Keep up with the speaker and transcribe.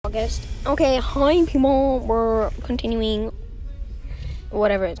August. Okay, hi people. We're continuing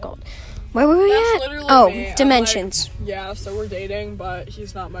whatever it's called. Where were we at? Oh, me. Dimensions. Yeah, so we're dating, but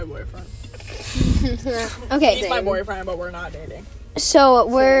he's not my boyfriend. Okay. He's my boyfriend, but we're not dating. So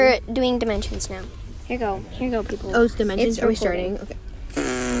we're doing dimensions now. Here you go, people. Oh, it's dimensions. Are we starting? Okay.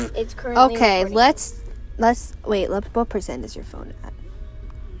 It's currently Okay, recording. let's wait. What percent is your phone at?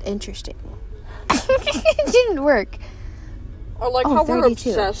 Interesting. It didn't work. I like how 32. We're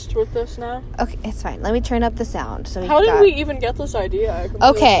obsessed with this now. Okay, it's fine. Let me turn up the sound. How did we even get this idea?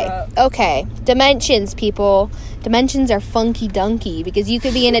 Okay. Dimensions, people. Dimensions are funky dunky because you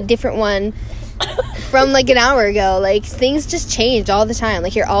could be in a different one from like an hour ago. Like things just change all the time.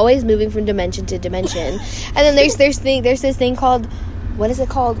 Like you're always moving from dimension to dimension. And then there's this thing called, what is it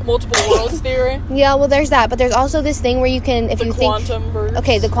called? Multiple worlds theory. Yeah, well there's that, but there's also this thing where you can, if you think quantum verse.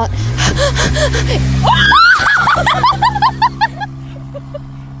 Okay, the quantum.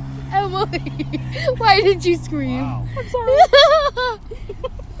 Emily, why did you scream? Wow. I'm sorry.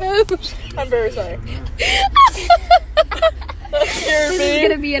 I'm very sorry. That scared me. This is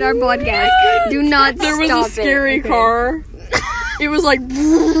gonna be in our podcast. Do not There stop was a scary it. car. It was like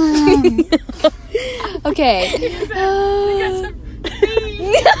Okay.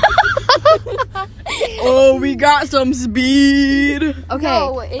 Oh, we got some speed. Okay.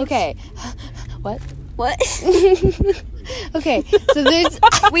 No, okay. What? What? Okay. So there's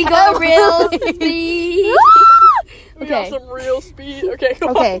We got real speed. We got some real speed. Okay,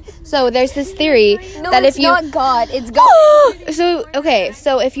 come Okay, so there's this theory that it's if you not God, it's God.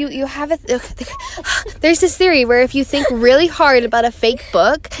 so if you have there's this theory where if you think really hard about a fake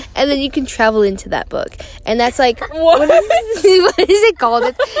book and then you can travel into that book, and that's like what is it called?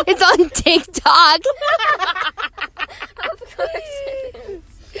 It's on TikTok. Of course it is.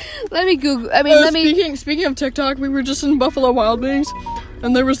 Let me Google. Speaking of TikTok, we were just in Buffalo Wild Wings,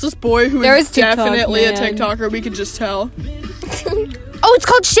 and there was this boy who was definitely a TikToker. We could just tell. Oh, it's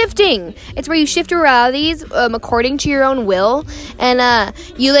called shifting. It's where you shift your realities according to your own will, and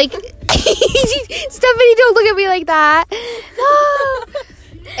you like. Stephanie, don't look at me like that.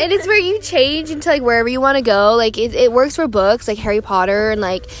 And it's where you change into like wherever you want to go. Like it works for books like Harry Potter and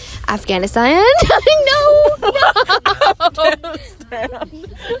like Afghanistan. No.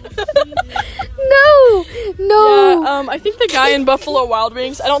 Yeah, I think the guy in Buffalo Wild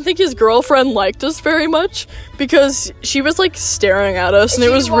Wings, I don't think his girlfriend liked us very much because she was like staring at us and it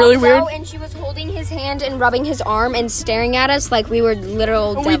was really weird. And she was holding his hand and rubbing his arm and staring at us like we were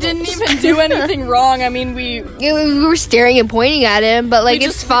literal devils. We didn't even do anything wrong. I mean, we were staring and pointing at him, but like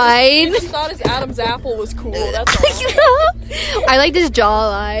it's fine. We just thought his Adam's apple was cool. That's all. I liked his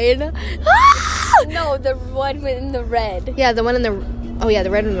jawline. No, the one in the red. Yeah, the one in the. Oh yeah,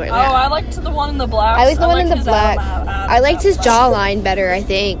 the red one. Oh, I liked the one in the black. I liked the one in the black. I liked his jawline better. I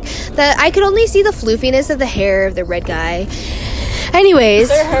think that I could only see the floofiness of the hair of the red guy. Anyways,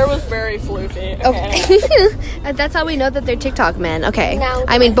 their hair was very floofy. Okay. And that's how we know that they're TikTok men. Okay.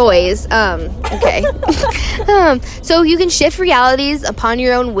 I mean boys. Okay. So you can shift realities upon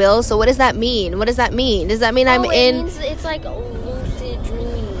your own will. So what does that mean? Does that mean I'm in? It means it's like lucid dreaming.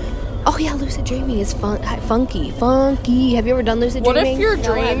 Oh yeah, lucid dreaming is funky. Have you ever done lucid dreaming? What if your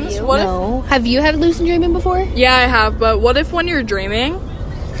dreams? Have you had lucid dreaming before? Yeah, I have. But what if when you're dreaming?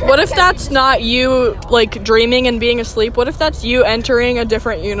 What if that's not you, like, dreaming and being asleep? What if that's you entering a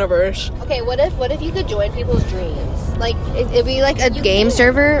different universe? Okay, what if you could join people's dreams? Like, it'd be like a game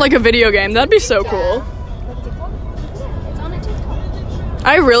server? Like a video game. That'd be so cool. Yeah, it's on a TikTok.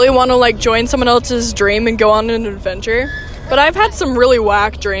 I really want to, like, join someone else's dream and go on an adventure. But I've had some really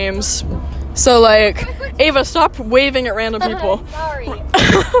whack dreams. So, like, Ava, stop waving at random people. Sorry.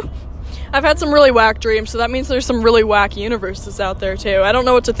 I've had some really whack dreams, so that means there's some really whack universes out there, too. I don't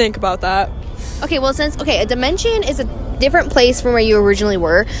know what to think about that. Okay, well, a dimension is a different place from where you originally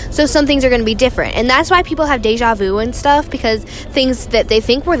were, so some things are going to be different. And that's why people have deja vu and stuff, because things that they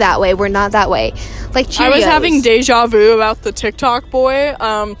think were that way were not that way. Like Cheerios. I was having deja vu about the TikTok boy.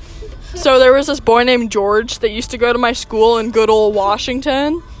 So there was this boy named George that used to go to my school in good old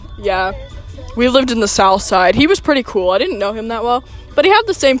Washington. Yeah. We lived in the South Side. He was pretty cool. I didn't know him that well. But he had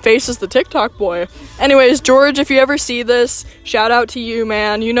the same face as the TikTok boy. Anyways, George, if you ever see this, shout out to you,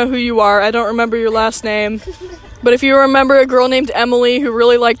 man. You know who you are. I don't remember your last name. But if you remember a girl named Emily who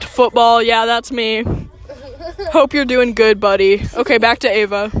really liked football, yeah, that's me. Hope you're doing good, buddy. Okay, back to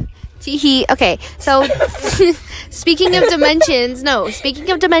Ava. Teehee. Okay, so speaking of dimensions,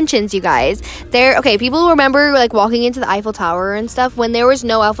 you guys. People remember like walking into the Eiffel Tower and stuff when there was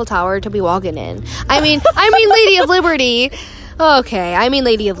no Eiffel Tower to be walking in. I mean Lady of Liberty. Okay, I mean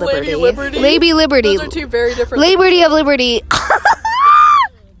Lady of Liberty. Lady Liberty? Lady Liberty. Those are two very different Liberty of Liberty.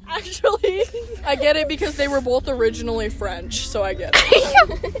 I get it because they were both originally French, so I get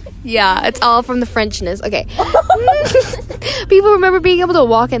it. Yeah, it's all from the Frenchness. Okay. People remember being able to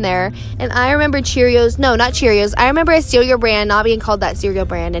walk in there, and I remember Cheerios. No, not Cheerios. I remember a cereal brand not being called that cereal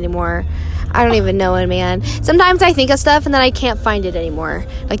brand anymore. I don't even know it, man. Sometimes I think of stuff and then I can't find it anymore.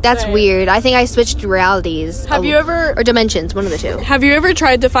 Like, that's weird. I think I switched realities. Have you ever... Or dimensions, one of the two. Have you ever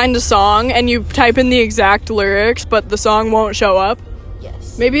tried to find a song and you type in the exact lyrics, but the song won't show up?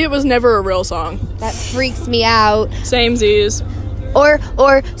 Yes. Maybe it was never a real song. That freaks me out. Samesies. Or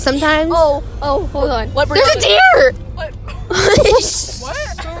sometimes... Oh, hold on. There's a deer! What?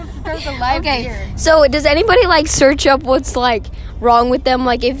 There's a live deer. Okay, so does anybody, like, search up what's, like, wrong with them?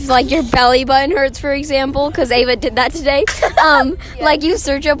 Like, if, like, your belly button hurts, for example, because Ava did that today. Like, you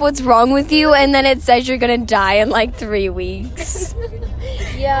search up what's wrong with you, and then it says you're gonna die in, like, 3 weeks.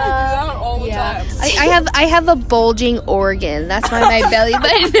 Yeah. All the time. I have a bulging organ. That's why my belly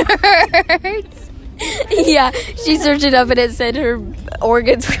button hurts. Yeah, she searched it up, and it said her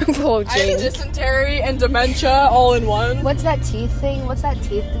organs were I have bulging. dysentery and dementia all in one. What's that teeth thing? What's that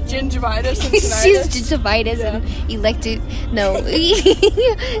teeth? Gingivitis and She's tinnitus. gingivitis and elected. No.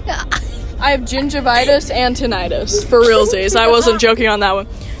 I have gingivitis and tinnitus, for realsies. I wasn't joking on that one.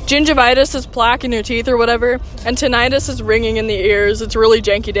 Gingivitis is plaque in your teeth or whatever, and tinnitus is ringing in the ears. It's really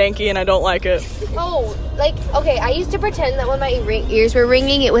janky-danky, and I don't like it. Oh, like, okay, I used to pretend that when my ears were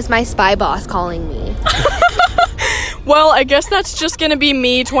ringing, it was my spy boss calling me. Well, I guess that's just gonna be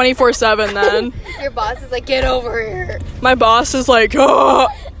me 24/7 then. Your boss is like, get over here. My boss is like, oh,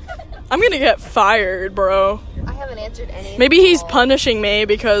 I'm gonna get fired, bro. I haven't answered any. Maybe he's punishing me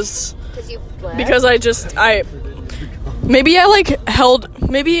because you left? maybe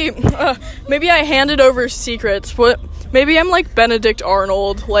I handed over secrets. Maybe I'm like Benedict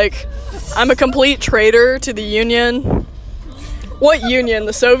Arnold. Like, I'm a complete traitor to the Union. What Union?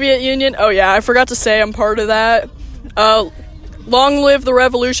 The Soviet Union? Oh yeah, I forgot to say I'm part of that. Long live the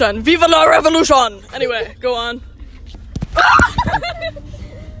revolution. Viva la revolution! Anyway, go on.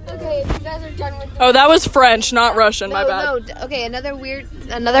 Okay, you guys are done with Oh, that was French, not Russian, my bad. No, okay,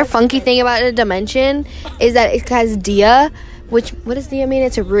 another funky thing about a dimension is that it has dia, what does dia mean?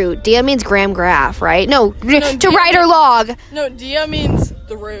 It's a root. Dia means gram graph, right? No, to write or log. No, dia means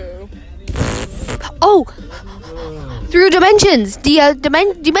through. Oh, through dimensions.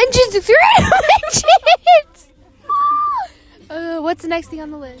 Dimensions through dimensions. What's the next thing on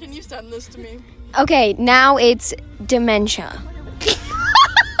the list? Can you send this to me? Okay, now it's dementia.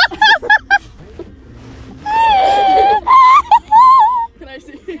 Can I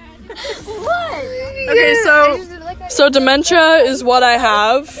see? What? Okay, so dementia is what I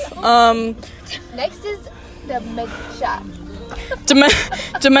have. Next is dementia.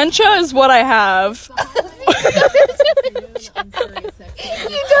 Dementia is what I have.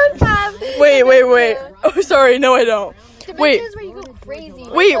 You don't have. Wait. Oh, sorry. No, I don't. Dementia is where you go crazy.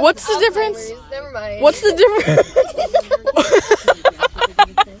 Wait, what's the difference? Never mind. What's the difference?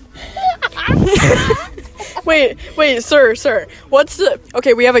 Wait, sir. What's the...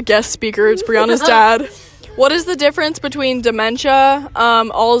 Okay, we have a guest speaker. It's Brianna's dad. What is the difference between dementia,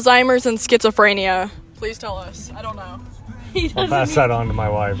 Alzheimer's, and schizophrenia? Please tell us. I don't know. I'll pass that on to my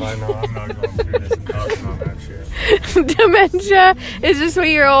wife. I know I'm not going through this and talking on that shit. Dementia is just when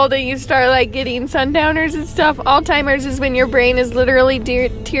you're old and you start like getting sundowners and stuff. Alzheimer's is when your brain is literally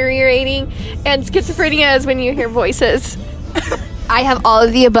deteriorating, and schizophrenia is when you hear voices. I have all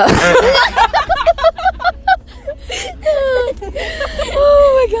of the above.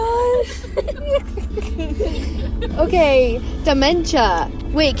 Oh my gosh. Okay, dementia.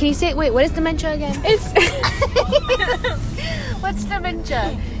 Wait, can you say? Wait, what is dementia again? What's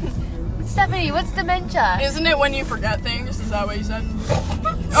dementia? Stephanie, what's dementia? Isn't it when you forget things? Is that what you said?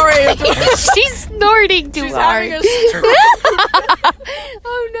 Alright. She's snorting too She's hard. having a stroke.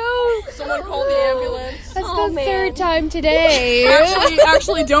 Oh no! Someone call the ambulance. That's the third time today.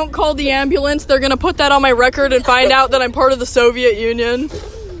 Actually, don't call the ambulance. They're gonna put that on my record and find out that I'm part of the Soviet Union.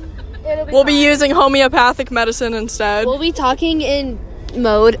 We'll be using homeopathic medicine instead. We'll be talking in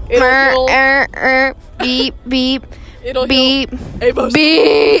mode. Beep beep. It'll beep heal.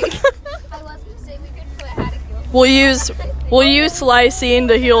 beep. We'll use lysine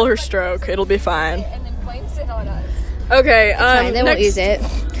to heal her stroke. It'll be fine. And then blames it on us. Okay. Fine, they won't use it.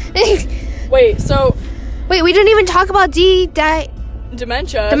 Wait. So. Wait, we didn't even talk about Dementia.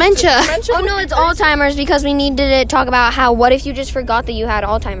 Dementia. Oh no, it's Alzheimer's because we need to talk about how. What if you just forgot that you had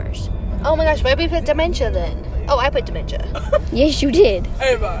Alzheimer's? Oh my gosh, why did we put dementia then? Oh, I put dementia. Yes, you did.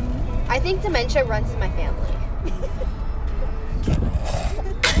 Ava. I think dementia runs in my family.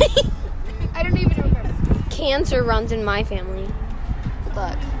 I don't even remember. Cancer runs in my family. Good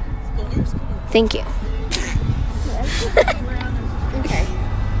luck. The loose Thank you.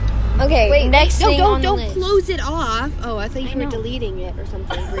 Okay. Wait, next thing on the don't list. close it off. Oh, I thought you were deleting it or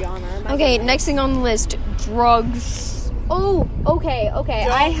something, Brianna. Okay, next thing on the list, drugs. Oh, okay.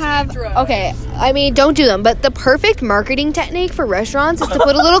 I have. drugs. Okay, I mean, don't do them. But the perfect marketing technique for restaurants is to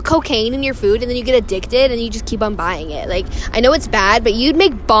put a little cocaine in your food, and then you get addicted, and you just keep on buying it. Like, I know it's bad, but you'd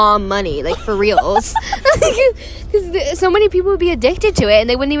make bomb money, like for reals. Because so many people would be addicted to it, and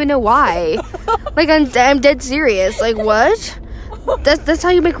they wouldn't even know why. Like, I'm dead serious. Like, what? That's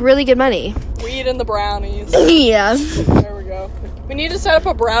how you make really good money. Weed and the brownies. Yeah. There we go. We need to set up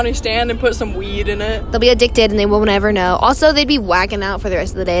a brownie stand and put some weed in it. They'll be addicted and they won't ever know. Also, they'd be whacking out for the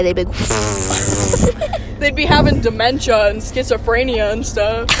rest of the day. They'd be They'd be having dementia and schizophrenia and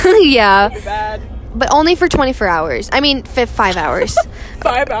stuff. yeah. That'd be bad. But only for 24 hours. I mean, 5 hours.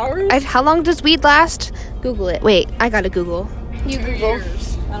 5 hours? How long does weed last? Google it. Wait, I gotta Google. You Google.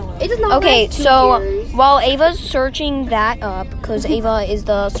 Years. I don't know. It does not Okay, last 2 so years. while Ava's searching that up, because Ava is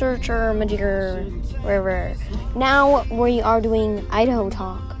the searcher, majigger, wherever. Now we are doing Idaho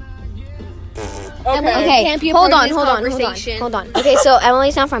talk. Okay. Okay, can't be a hold part on, of hold this on. conversation. Okay, so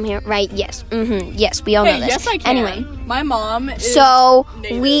Emily's not from here, right? Yes. Yes, we all know Hey, this. yes, I can. Anyway, My mom is so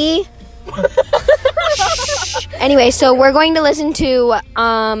native. we. Anyway, so we're going to listen to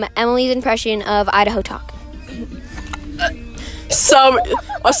Emily's impression of Idaho talk. So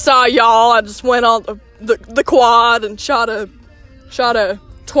I saw y'all. I just went on the quad and shot a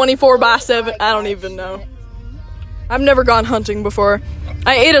 24/7. I don't even know. I've never gone hunting before.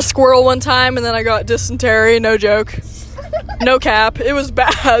 I ate a squirrel one time and then I got dysentery. No joke. No cap. It was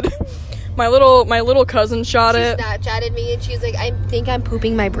bad. My little cousin shot it. Snapchatted me and she's like, I think I'm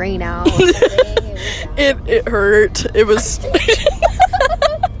pooping my brain out. It hurt. It was.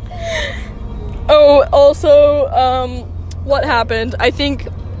 Oh, also, what happened? I think.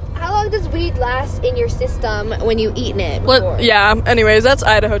 How long does weed last in your system when you've eaten it before? Yeah. Anyways, that's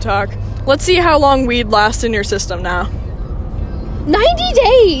Idaho talk. Let's see how long weed lasts in your system now. 90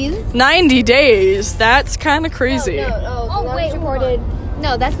 days. 90 days. That's kind of crazy. Oh, wait, reported.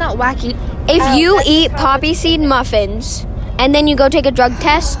 No, that's not wacky. If you eat poppy seed muffins and then you go take a drug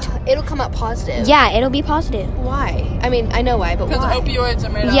test, It'll come up positive. yeah, it'll be positive. Why? I mean, I know why, but Because why? opioids are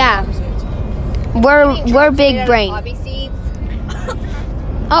made out Yeah. of opposites. We're big brain. Poppy seeds.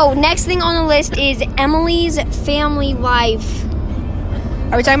 Oh, next thing on the list is Emily's family life.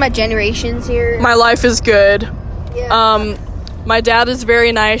 Are we talking about generations here? My life is good. Yeah. My dad is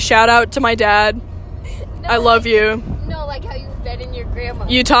very nice. Shout out to my dad. I love you. No, like how you've been in your grandma.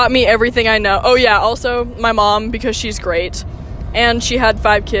 You taught me everything I know. Oh yeah, also my mom, because she's great. And she had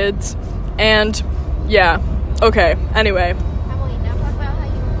 5 kids. And yeah. Okay. Anyway. Emily, now talk about how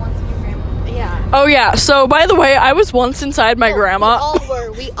you were once in your grandma. Yeah. Oh yeah. So by the way, I was once inside my grandma.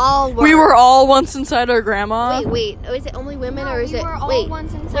 We all were. We were all once inside our grandma. Wait. Oh, is it only women or is we it? were all Wait.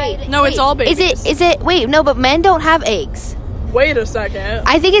 once inside. No, it's all babies. Is it? Wait, no, but men don't have eggs. Wait a second.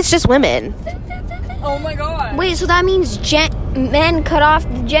 I think it's just women. Oh my god. Wait, so that means men cut off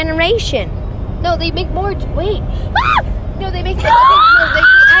the generation. No, they make more. Wait. No, they make. They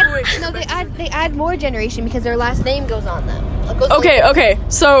add more generation because their last name goes on them. Okay.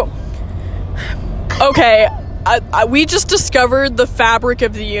 So. Okay. We just discovered the fabric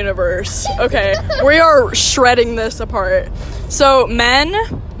of the universe. Okay. We are shredding this apart. So men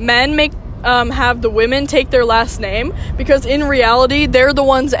make have the women take their last name because in reality they're the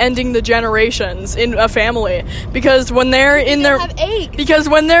ones ending the generations in a family because when they're in their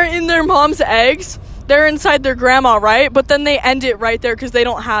mom's eggs, they're inside their grandma, right? But then they end it right there because they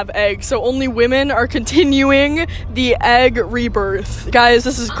don't have eggs. So only women are continuing the egg rebirth. Guys,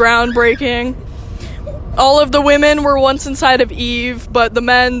 this is groundbreaking. All of the women were once inside of Eve, but the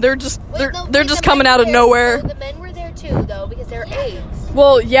men, they're just coming out of nowhere. No, the men were there too, though, because they're eggs.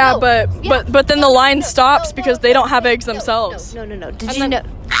 Well, yeah, but then the line stops because they don't have eggs themselves. No. Did you know?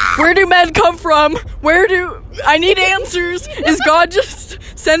 Where do men come from? I need answers. Is God just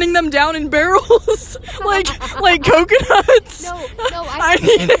sending them down in barrels like coconuts? No, I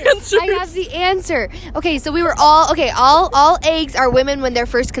need answers. I have the answer. Okay, so we were all eggs are women when they're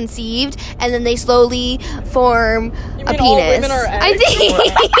first conceived, and then they slowly form You a mean penis. all women are I eggs? think.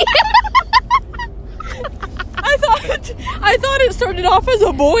 I thought it started off as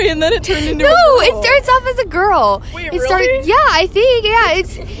a boy and then it turned into a No, girl. it starts off as a girl. Wait, it really? Yeah, I think. Yeah,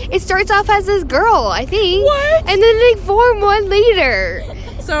 it starts off as a girl, I think. What? And then they form one later.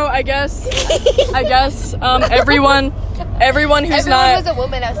 So I guess everyone who's Everyone not was a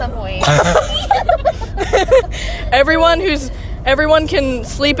woman at some point. everyone can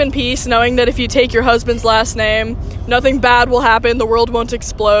sleep in peace knowing that if you take your husband's last name, nothing bad will happen, the world won't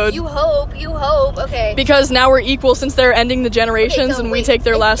explode. You hope, okay. Because now we're equal since they're ending the generations and we take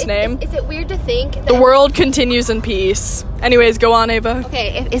their last name. Is it weird to think that The world continues in peace. Anyways, go on, Ava.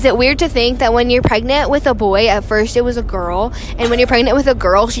 Okay, is it weird to think that when you're pregnant with a boy, at first it was a girl, and when you're pregnant with a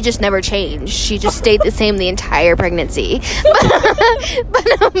girl, she just never changed. She just stayed the same the entire pregnancy. But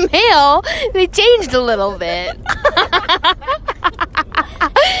a male, they changed a little bit.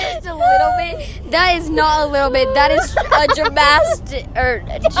 Just a little bit. That is not a little bit. That is a dramatic.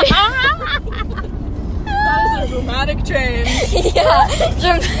 That is a dramatic change. Yeah.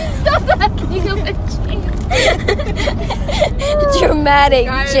 Dramatic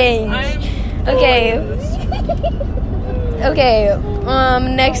change. Okay. Okay.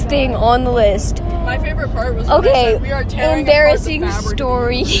 Next thing on the list. My favorite part was when I Okay. said we are tearing Embarrassing apart the fabric.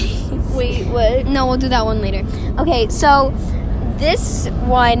 story. Wait, what? No, we'll do that one later. Okay, so this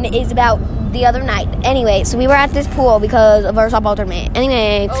one is about the other night. Anyway, so we were at this pool because of our softball tournament.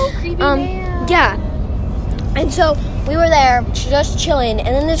 Anyway, Oh, creepy man. yeah. And so we were there just chilling,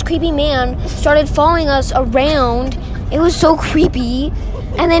 and then this creepy man started following us around. It was so creepy.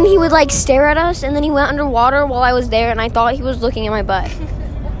 And then he would like stare at us, and then he went underwater while I was there, and I thought he was looking at my butt.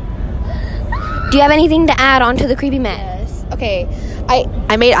 Do you have anything to add on to the creepy man? Yes. Okay.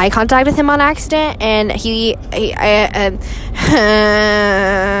 I made eye contact with him on accident, and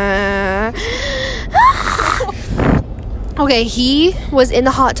okay, he was in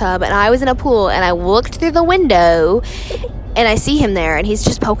the hot tub, and I was in a pool, and I looked through the window, and I see him there, and he's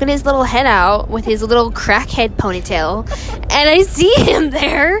just poking his little head out with his little crackhead ponytail, and I see him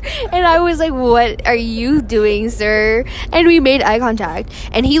there, and I was like, what are you doing, sir? And we made eye contact,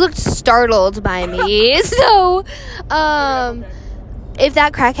 and he looked startled by me. So, if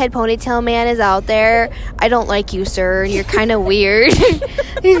that crackhead ponytail man is out there, I don't like you, sir. You're kind of weird.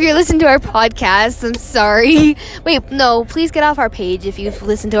 If you're listening to our podcast, I'm sorry. Wait, no, please get off our page if you've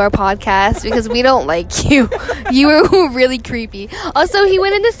listened to our podcast, because we don't like you. You were really creepy. Also, he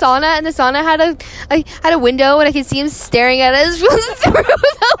went in the sauna, and the sauna had a window, and I could see him staring at us through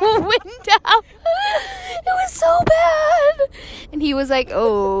the window. It was so bad. And he was like,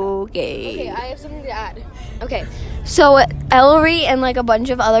 okay. Okay, I have something to add. Okay, so Ellery and like a bunch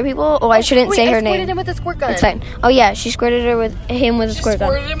of other people. Oh, I shouldn't say her name. Him with a squirt gun. It's fine. Oh yeah, she squirted him with a squirt gun.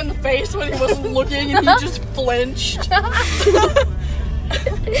 Squirted him in the face when he wasn't looking, and he just flinched.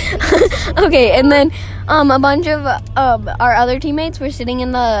 Okay, and then a bunch of our other teammates were sitting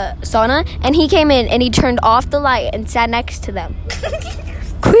in the sauna, and he came in and he turned off the light and sat next to them.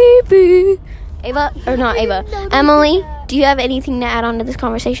 Creepy. Emily, do you have anything to add on to this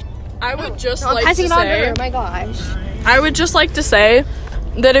conversation? I would just I'm like to passing it on to say, her. My gosh. I would just like to say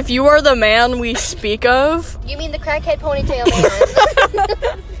that if you are the man we speak of, You mean the crackhead ponytail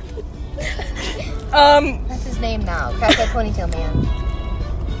man? That's his name now. Crackhead ponytail man.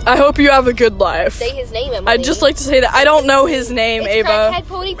 I hope you have a good life. Say his name, Emily. I'd just like to say that I don't know his name, It's Ava. crackhead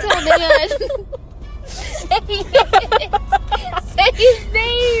ponytail man. Say it. Say his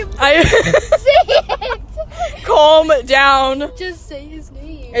name. Say it. Calm down. Just say his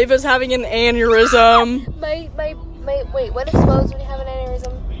name. Ava's having an aneurysm. My wait, what explodes when you have an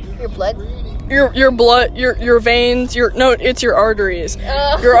aneurysm? Your blood? Your blood, your veins, it's your arteries.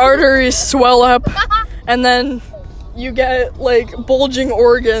 Your arteries swell up, and then you get like bulging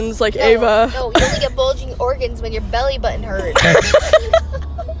organs like Ava. No, you only get bulging organs when your belly button hurts.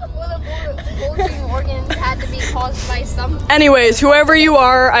 Well, the bulging organs had to be caused by something. Anyways, whoever you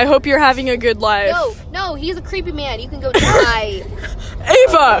are, I hope you're having a good life. No, he's a creepy man. You can go die.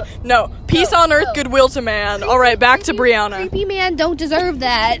 Ava! No. Peace on earth, goodwill to man. Alright, back to Brianna. Creepy man don't deserve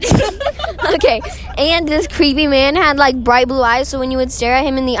that. Okay, and this creepy man had like bright blue eyes, so when you would stare at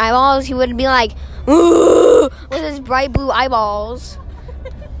him in the eyeballs, he would be like, "Ooh," with his bright blue eyeballs.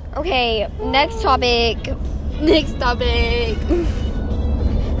 Okay, next topic.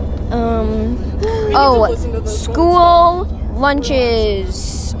 School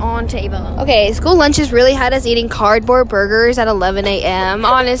lunches. On to Ava. Okay, school lunches really had us eating cardboard burgers at 11 a.m.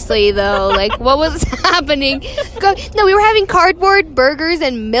 Honestly, though, like, what was happening? No, we were having cardboard burgers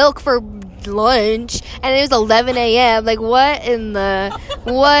and milk for lunch, and it was 11 a.m. Like, what in the...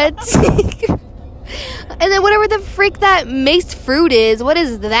 What? And then whatever the frick that mixed fruit is, what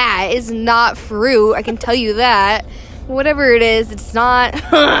is that? It's not fruit, I can tell you that. Whatever it is, it's not...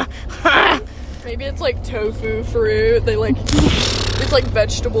 Maybe it's like tofu fruit. They like... It's it's like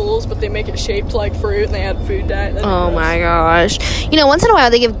vegetables, but they make it shaped like fruit, and they add food dye. Oh my gosh. Once in a while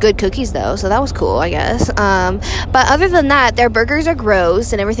they give good cookies though, so that was cool, I guess. But other than that, their burgers are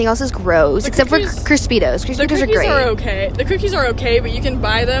gross and everything else is gross, except for Crispitos. Crispitos are great. The cookies are okay, but you can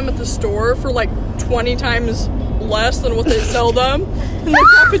buy them at the store for like 20 times less than what they sell them in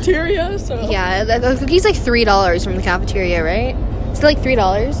the cafeteria. So yeah, the cookies like $3 from the cafeteria, right? Is it like $3?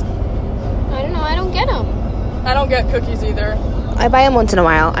 I don't know. I don't get them. I don't get cookies either. I buy them once in a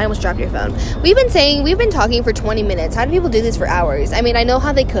while. I almost dropped your phone. We've been talking for 20 minutes. How do people do this for hours? I mean, I know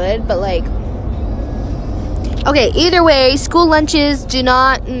how they could, but like... Okay, either way, school lunches do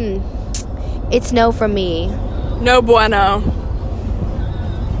not... it's no from me. No bueno.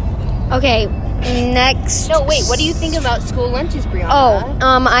 Okay, next. No, wait, what do you think about school lunches,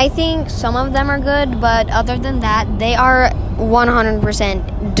 Brianna? I think some of them are good, but other than that, they are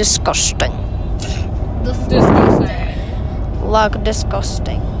 100% disgusting. Disgusting. Like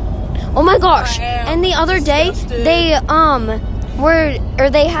disgusting. Oh my gosh! And the other day, they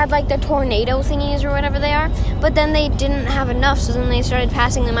they had like the tornado thingies or whatever they are, but then they didn't have enough, so then they started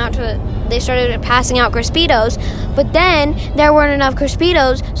passing them out they started passing out Crispitos, but then there weren't enough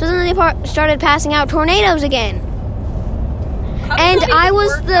Crispitos, so then they started passing out tornadoes again. And I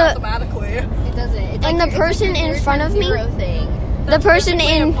was mathematically. It doesn't. It's and the person in front of me, the person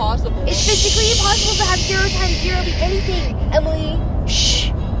in impossible. It's physically impossible to have 0 times 0 be anything, Emily. shh.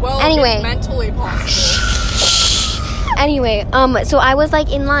 Well, Anyway. it's mentally possible. Anyway, so I was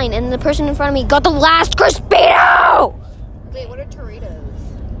like in line, and the person in front of me got the last Crispito. Wait, what are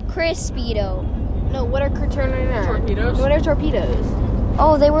Doritos? Crispito. No, what are Torpedoes? What are torpedoes?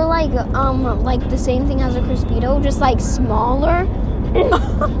 Oh, they were like the same thing as a Crispito, just like smaller,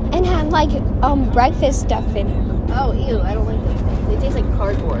 and had like breakfast stuff in it. Oh, ew, I don't like those things. They taste like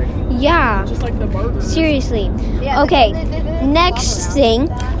cardboard. Yeah. Just like the burgers. Seriously. Yeah, Okay. Next Next thing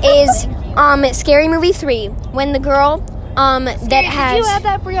is Scary Movie 3, when the girl that has Did you add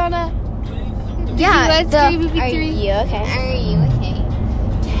that, Brianna? yeah, you add Scary Movie are 3? you okay? Are you okay?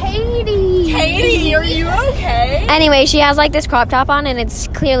 Katie, are you okay? Anyway, she has like this crop top on, and it's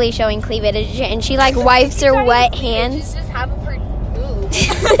clearly showing cleavage, and she like wipes her wet hands. Just have them for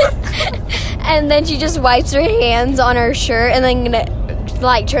boobs. And then she just wipes her hands on her shirt, and then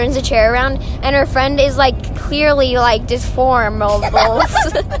like turns the chair around, and her friend is like clearly like deformed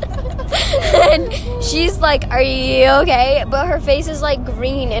almost. And she's like, "Are you okay?" But her face is like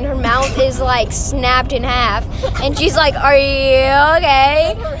green, and her mouth is like snapped in half, and she's like, "Are you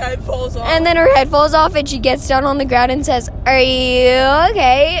okay?" Her head falls off. And then her head falls off, and she gets down on the ground and says, "Are you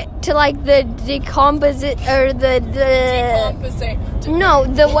okay?" To like the decomposite or the Decompensate. no,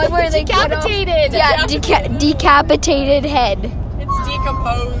 the one where they cut off- Decapitated. Yeah, decapitated head. It's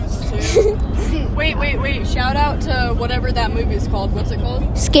decomposed too. Wait. Shout out to whatever that movie is called. What's it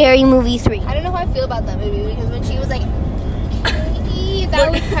called? Scary Movie 3. I don't know how I feel about that movie because when she was like,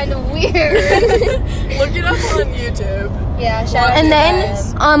 that was kind of weird. Look it up on YouTube. Yeah, shout out And to then,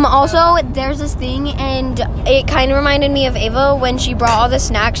 guys. also, there's this thing, and it kind of reminded me of Ava when she brought all the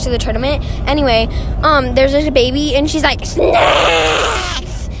snacks to the tournament. Anyway, there's this baby, and she's like,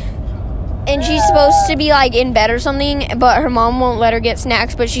 snacks! And she's supposed to be, like, in bed or something, but her mom won't let her get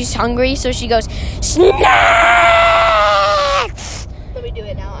snacks, but she's hungry, so she goes, snacks! Let me do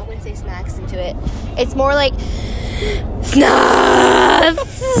it now. I'm going to say snacks into it. It's more like, Snacks!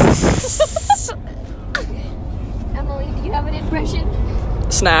 Emily, do you have an impression?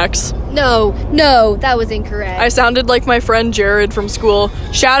 Snacks. no, that was incorrect. I sounded like my friend Jared from school.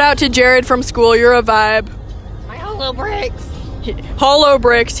 Shout out to Jared from school. You're a vibe. My hollow bricks. Hollow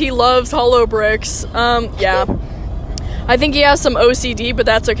bricks. He loves hollow bricks. Yeah. I think he has some OCD, but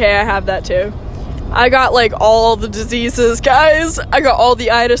that's okay. I have that too. I got like all the diseases, guys. I got all the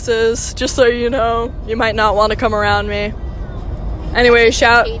itises. Just so you know, you might not want to come around me. Anyway,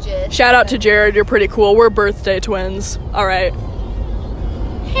 shout out to Jared. You're pretty cool. We're birthday twins. All right.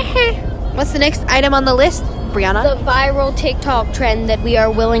 What's the next item on the list, Brianna? The viral TikTok trend that we are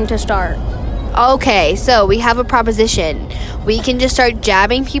willing to start. Okay, so we have a proposition. We can just start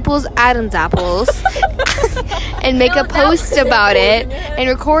jabbing people's Adam's apples and make a post about it and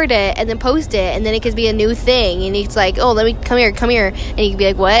record it and then post it, and then it could be a new thing. And it's like, oh, let me come here, and you can be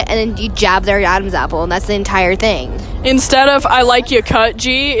like, what? And then you jab their Adam's apple, and that's the entire thing. Instead of I like you cut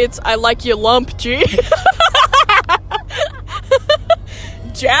G, it's I like you lump G.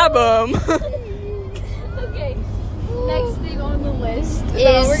 Jab 'em. Okay, next thing on the list Is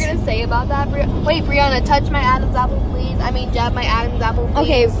that what we're gonna say about that? Wait, Brianna, touch my Adam's apple, please. I mean, jab my Adam's apple, please.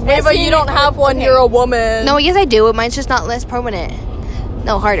 Okay, Ava, you don't have one. Okay. You're a woman. No, yes, I do. Mine's just not less prominent.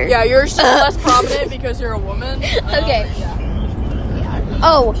 No, harder. Yeah, you're still less prominent because you're a woman. Okay. Yeah.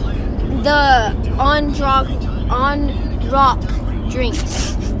 Oh, the on rock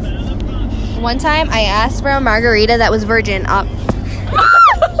drinks. One time I asked for a margarita that was virgin.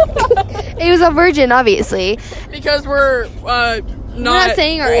 It was a virgin, obviously. Because we're We're not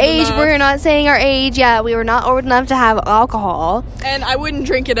saying our old age. enough. We're not saying our age. Yeah, we were not old enough to have alcohol. And I wouldn't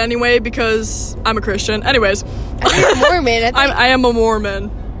drink it anyway because I'm a Christian. Anyways, I think you're Mormon. I am a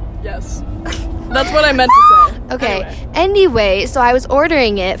Mormon. Yes. That's what I meant to say. Okay. Anyway, so I was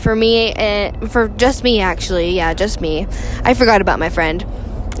ordering it for me, for just me, actually. Yeah, just me. I forgot about my friend.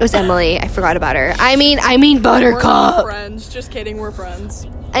 It was Emily. I forgot about her. I mean We're Buttercup. not friends. Just kidding. We're friends.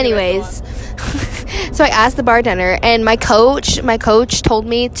 Anyways, so I asked the bartender, and my coach told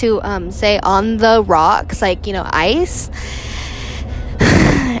me to say on the rocks, like, ice.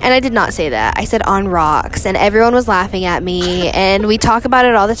 And I did not say that. I said on rocks, and everyone was laughing at me, and we talk about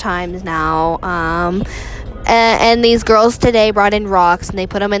it all the times now. And these girls today brought in rocks, and they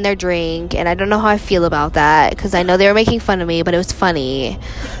put them in their drink, and I don't know how I feel about that, because I know they were making fun of me, but it was funny,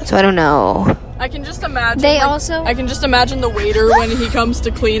 so I don't know. I can just imagine. also. I can just imagine the waiter when he comes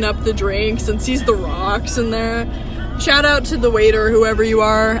to clean up the drinks and sees the rocks in there. Shout out to the waiter, whoever you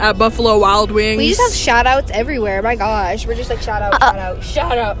are, at Buffalo Wild Wings. We just have shout-outs everywhere. My gosh, we're just like shout out.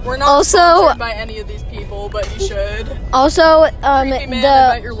 We're not Also- sponsored by any of these people, but you should. Also, Creepy man,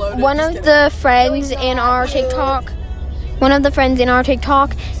 I bet you're loaded. one Just of kidding. the friends in our TikTok,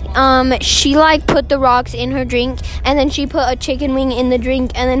 she like put the rocks in her drink, and then she put a chicken wing in the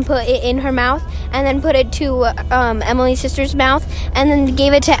drink, and then put it in her mouth, and then put it to Emily's sister's mouth, and then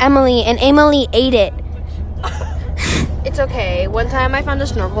gave it to Emily, and Emily ate it. It's okay. One time I found a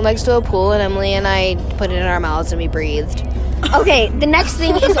snorkel next to a pool, and Emily and I put it in our mouths and we breathed. Okay, the next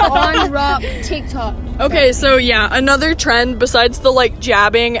thing is on rock TikTok. Okay, so yeah, another trend besides the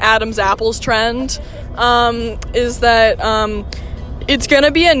jabbing Adam's apples trend is that it's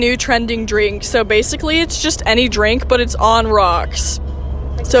gonna be a new trending drink. So basically it's just any drink, but it's on rocks.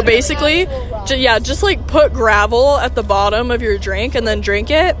 So basically, just put gravel at the bottom of your drink and then drink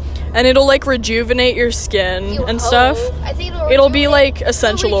it, and it'll rejuvenate your skin and stuff. I think It'll be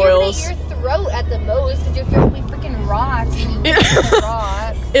essential oils. Your throat at the most, because your throat will be freaking rocks.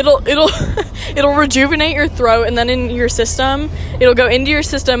 Rocks. It'll rejuvenate your throat, and then in your system, it'll go into your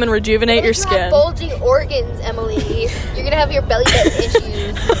system and rejuvenate your You have skin. bulging organs, Emily. You're gonna have your belly button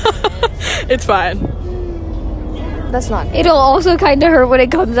issues. It's fine. That's not good. It'll also kind of hurt when it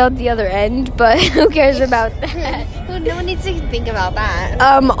comes out the other end, but who cares about that? No one needs to think about that.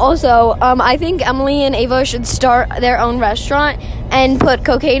 I think Emily and Ava should start their own restaurant and put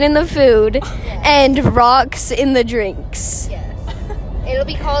cocaine in the food and rocks in the drinks. Yes. It'll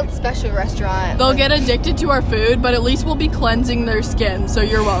be called Special Restaurant. They'll get addicted to our food, but at least we'll be cleansing their skin, so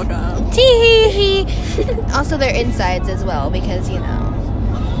you're welcome. Tee. Also their insides as well, because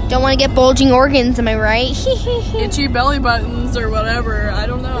don't want to get bulging organs, am I right? Itchy belly buttons or whatever, I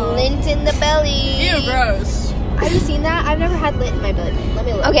don't know. Lint in the belly. Ew, gross. Have you seen that? I've never had lint in my belly button. Let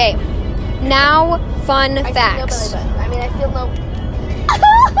me look. Okay, now fun I facts. feel no belly button. I mean, I feel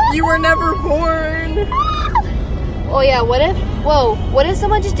no... You were never born. Oh yeah, what if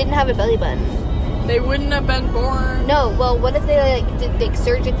someone just didn't have a belly button? They wouldn't have been born. No, well, what if they did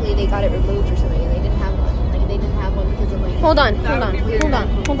surgically they got it removed or something and they didn't have one? They didn't have one because of Hold on.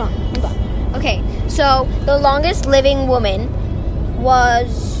 Okay, so the longest living woman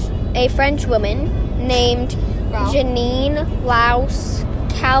was a French woman named Janine Laus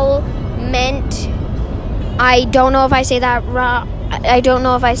Calment. I don't know if I say that right. I don't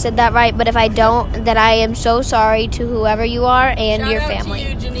know if I said that right, but if I don't, then I am so sorry to whoever you are and Shout your out family. to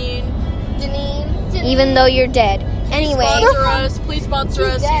you, Janine. Janine. Even though you're dead. Anyway, Please sponsor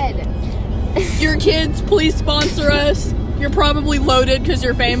us. Dead. Your kids, please sponsor us. You're probably loaded because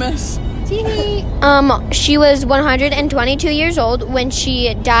you're famous. she was 122 years old when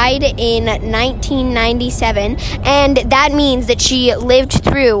she died in 1997, and that means that she lived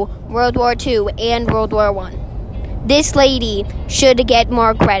through World War II and World War I. This lady should get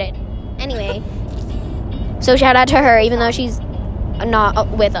more credit. Anyway, so shout out to her, even though she's not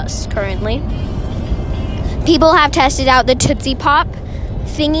with us currently. People have tested out the Tootsie Pop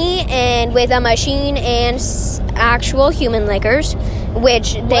thingy and with a machine and actual human lickers,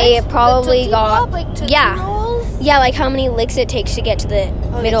 which they probably got. Yeah, like how many licks it takes to get to the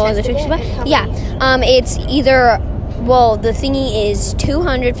middle of the Tootsie Pop. Yeah, it's either the thingy is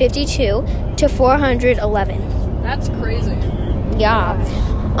 252 to 411. That's crazy. Yeah.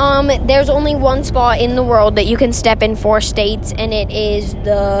 There's only one spot in the world that you can step in 4 states, and it is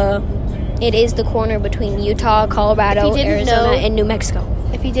the corner between Utah, Colorado, Arizona, and New Mexico.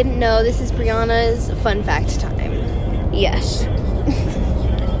 If you didn't know, this is Brianna's fun fact time. Yes.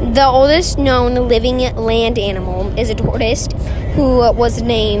 The oldest known living land animal is a tortoise who was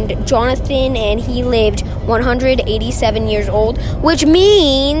named Jonathan, and he lived 187 years old, which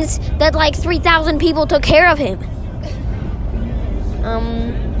means that like 3,000 people took care of him.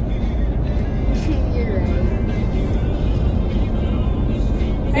 You're right.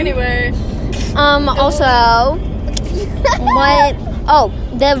 Anyway. Also, what? Oh,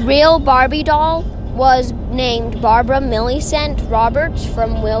 the real Barbie doll was named Barbara Millicent Roberts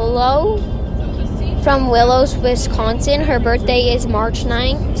from Willows, Wisconsin. Her birthday is March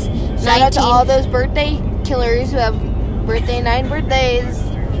 9th. Shout out to all those birthday killers who have 9 birthdays.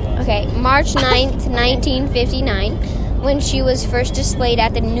 Okay, March 9th, 1959, when she was first displayed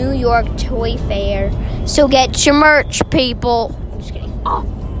at the New York Toy Fair. So get your merch, people. Just kidding. Oh.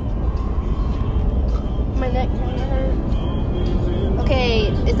 My neck kind of hurt. Okay,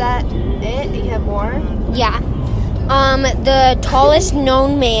 is that it? You have more? Yeah. The tallest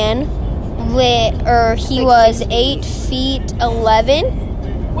known man, he was 8 feet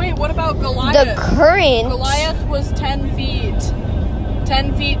 11. Wait, what about Goliath? The current... Goliath was 10 feet.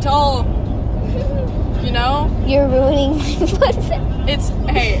 10 feet tall. You know? You're ruining my fun fact.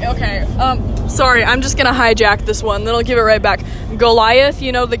 Okay. Sorry, I'm just gonna hijack this one, then I'll give it right back. Goliath,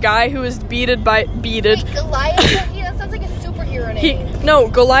 you know, the guy who was beated. Wait, Goliath? That sounds like a superhero name. No,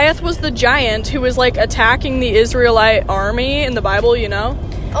 Goliath was the giant who was, like, attacking the Israelite army in the Bible, you know?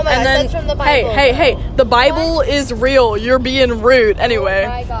 Oh my gosh, that's from the Bible. Hey, the Bible is real. You're being rude. Anyway. Oh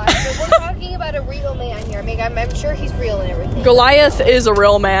my gosh, so we're talking about a real man here. I mean, I'm sure he's real and everything. Goliath is a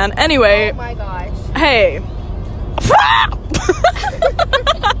real man. Anyway. Oh my gosh. Hey.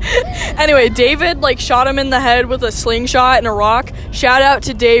 Anyway, David, like, shot him in the head with a slingshot and a rock. Shout out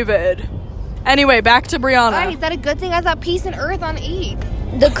to David. Anyway, back to Brianna. Alright, is that a good thing? I thought peace and earth on E.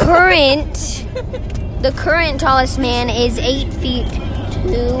 The current tallest man is 8 feet 2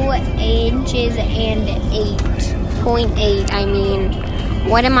 inches and 8.8. I mean,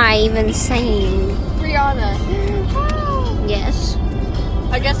 what am I even saying? Brianna. Yes.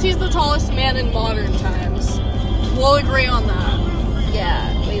 I guess he's the tallest man in modern times. We'll agree on that.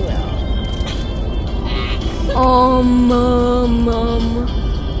 Yeah, we will.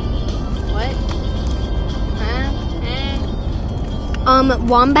 What?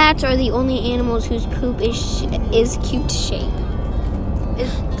 Wombats are the only animals whose poop is cube shaped.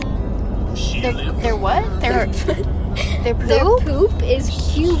 Their what? Their poop? Their poop is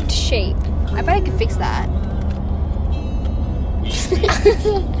cubed shaped. I bet I could fix that.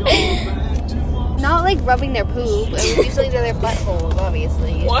 Not like rubbing their poop. I mean, usually they're their buttholes,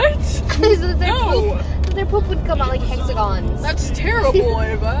 obviously. What? Their poop would come out like hexagons. That's terrible,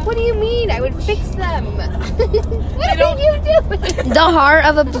 Ava. What do you mean? I would fix them. What are you doing? The heart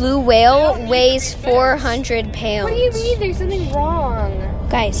of a blue whale weighs 400 pounds. What do you mean? There's something wrong.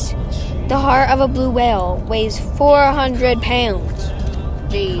 Guys, the heart of a blue whale weighs 400 pounds.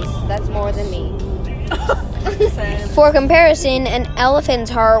 Jeez, that's more than me. Same. For comparison, an elephant's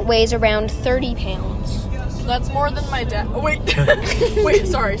heart weighs around 30 pounds. That's more than my dad. Oh, wait. Wait,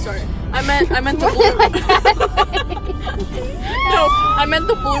 sorry. I meant the blue. No, I meant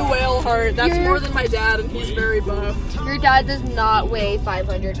the blue whale heart. That's more than my dad, and he's very buff. Your dad does not weigh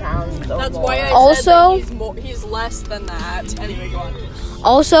 500 pounds. That's why I Also- said that he's less than that. Anyway, go on.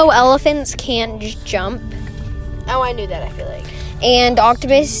 Also, elephants can't jump. Oh, I knew that, I feel like. And what's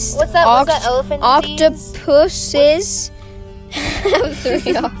that elephant octopuses have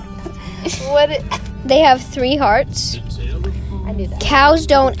 3 hearts. They have 3 hearts. I knew that. Cows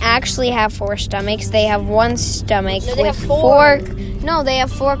don't actually have 4 stomachs. They have 1 stomach No, they with have 4. No, they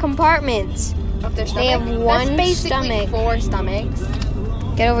have 4 compartments. Of their They have stomach? 1 That's basically stomach. 4 stomachs.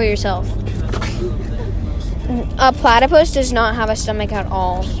 Get over yourself. A platypus does not have a stomach at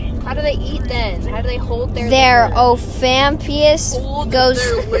all. How do they eat then? How do they hold their Their liquor? ophampius goes.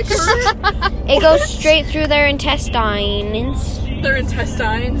 Their liquor? It goes straight through their intestines. Their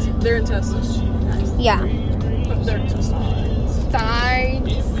intestines? Their intestines. Yeah. Their intestines.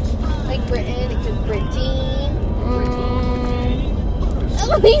 Steins. Like Britain, it says Britain. Mm,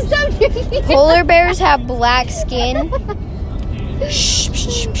 Oh, please stop drinking. polar bears have black skin.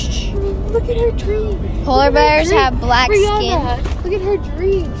 Look at her drink. Polar bears have black Brianna, look at her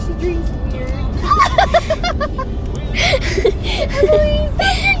drink. She drinks weird. Please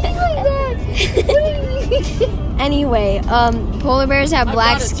stop drinking like that. Please. Anyway, polar bears have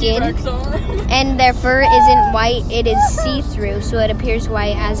black I've got a skin, T-Rex on. and their fur isn't white, it is see-through, so it appears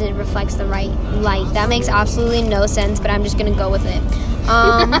white as it reflects the right light. That makes absolutely no sense, but I'm just gonna go with it.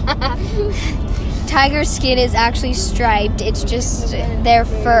 Tiger skin is actually striped, it's just their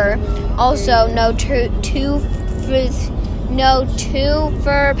fur. Also, no No two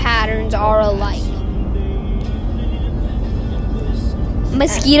fur patterns are alike.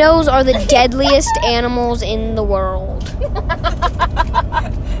 Mosquitoes are the deadliest animals in the world.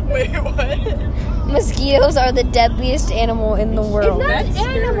 Wait, what? Mosquitoes are the deadliest animal in the world. It's not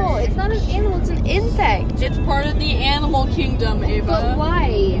an animal. It's not an animal. It's an insect. It's part of the animal kingdom, But Ava.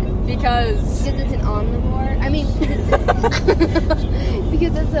 why? Because Because it's an omnivore? I mean,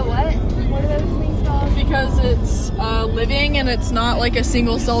 because it's a what? What are those things called? because it's living and it's not like a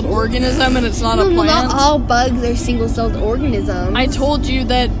single-celled organism and it's not a No, plant. not all bugs are single-celled organisms. I told you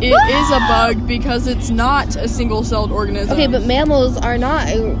that it is a bug because it's not a single-celled organism. Okay, but mammals are not.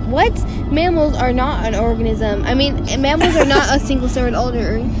 What? Mammals are not an organism. I mean, mammals are not a single-celled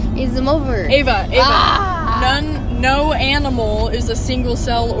organism over. Ava, no animal is a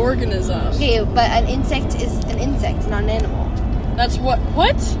single-cell organism. Okay, but an insect is an insect, not an animal. That's what?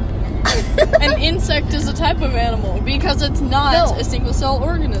 An insect is a type of animal because it's not No. a single-cell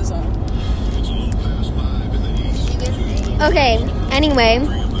organism. Okay, anyway,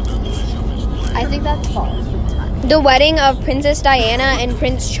 I think that's false. the wedding of Princess Diana and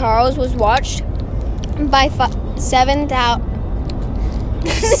Prince Charles was watched by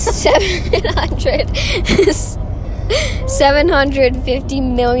 750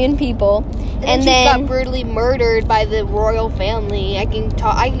 million people. And then she got brutally murdered by the royal family. I can go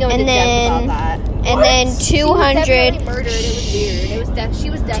into And depth then- about that. And then She was definitely murdered. It was weird. She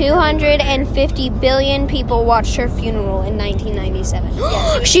was definitely 250 billion people watched her funeral in 1997.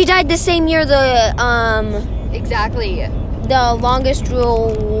 Yeah, She died the same year the exactly. longest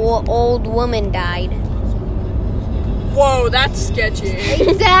old woman died. Whoa, that's sketchy.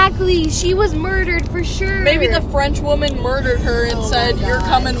 Exactly. She was murdered for sure. Maybe the French woman murdered her and Oh said, my "You're gosh.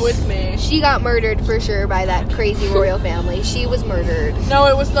 coming with me." She got murdered for sure by that crazy royal family. She was murdered. No,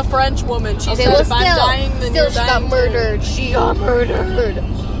 it was the French woman. She Okay, said, well, "If I'm dying, then still you're she dying got too." murdered. She got murdered.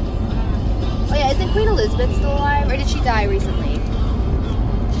 Oh yeah, isn't Queen Elizabeth still alive, or did she die recently?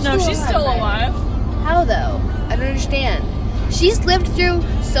 No, she's still right? alive. How though? I don't understand. She's lived through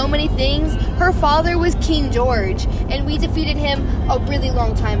so many things. Her father was King George, and we defeated him a really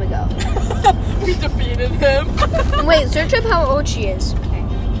long time ago. We defeated him. Wait, search up how old she is.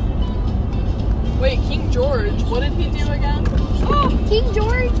 Wait, King George, what did he do again? King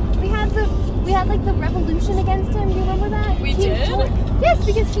George, we had like the revolution against him. Do you remember that? We King did? George. Yes,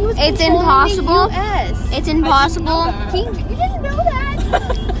 because he was. It's controlling impossible. The U.S. It's impossible. that. King, you didn't know that?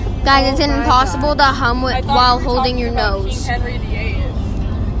 Guys, Oh it's my impossible to hum I thought while you were holding talking your about nose. King Henry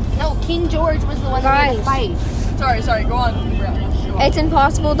VIII. No, King George was the one that made the fight. Sorry, go on. Go on. It's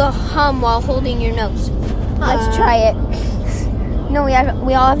impossible to hum while holding your nose. Let's try it. No,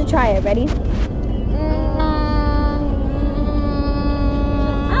 we all have to try it. Ready?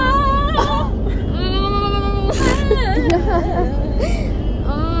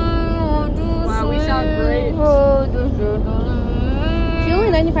 Wow, we sound great. She's only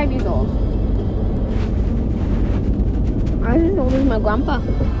 95 years old. I'm as old as my grandpa.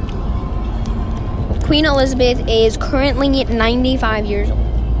 Queen Elizabeth is currently 95 years old.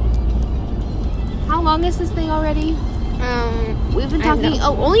 How long is this thing already? We've been I don't talking.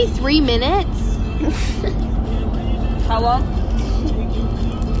 know. Oh, only 3 minutes. How long?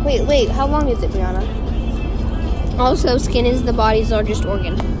 Wait. How long is it, Brianna? Also, skin is the body's largest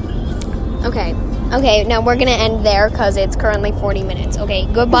organ. Okay, now we're gonna end there because it's currently 40 minutes. Okay,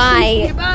 goodbye. Goodbye.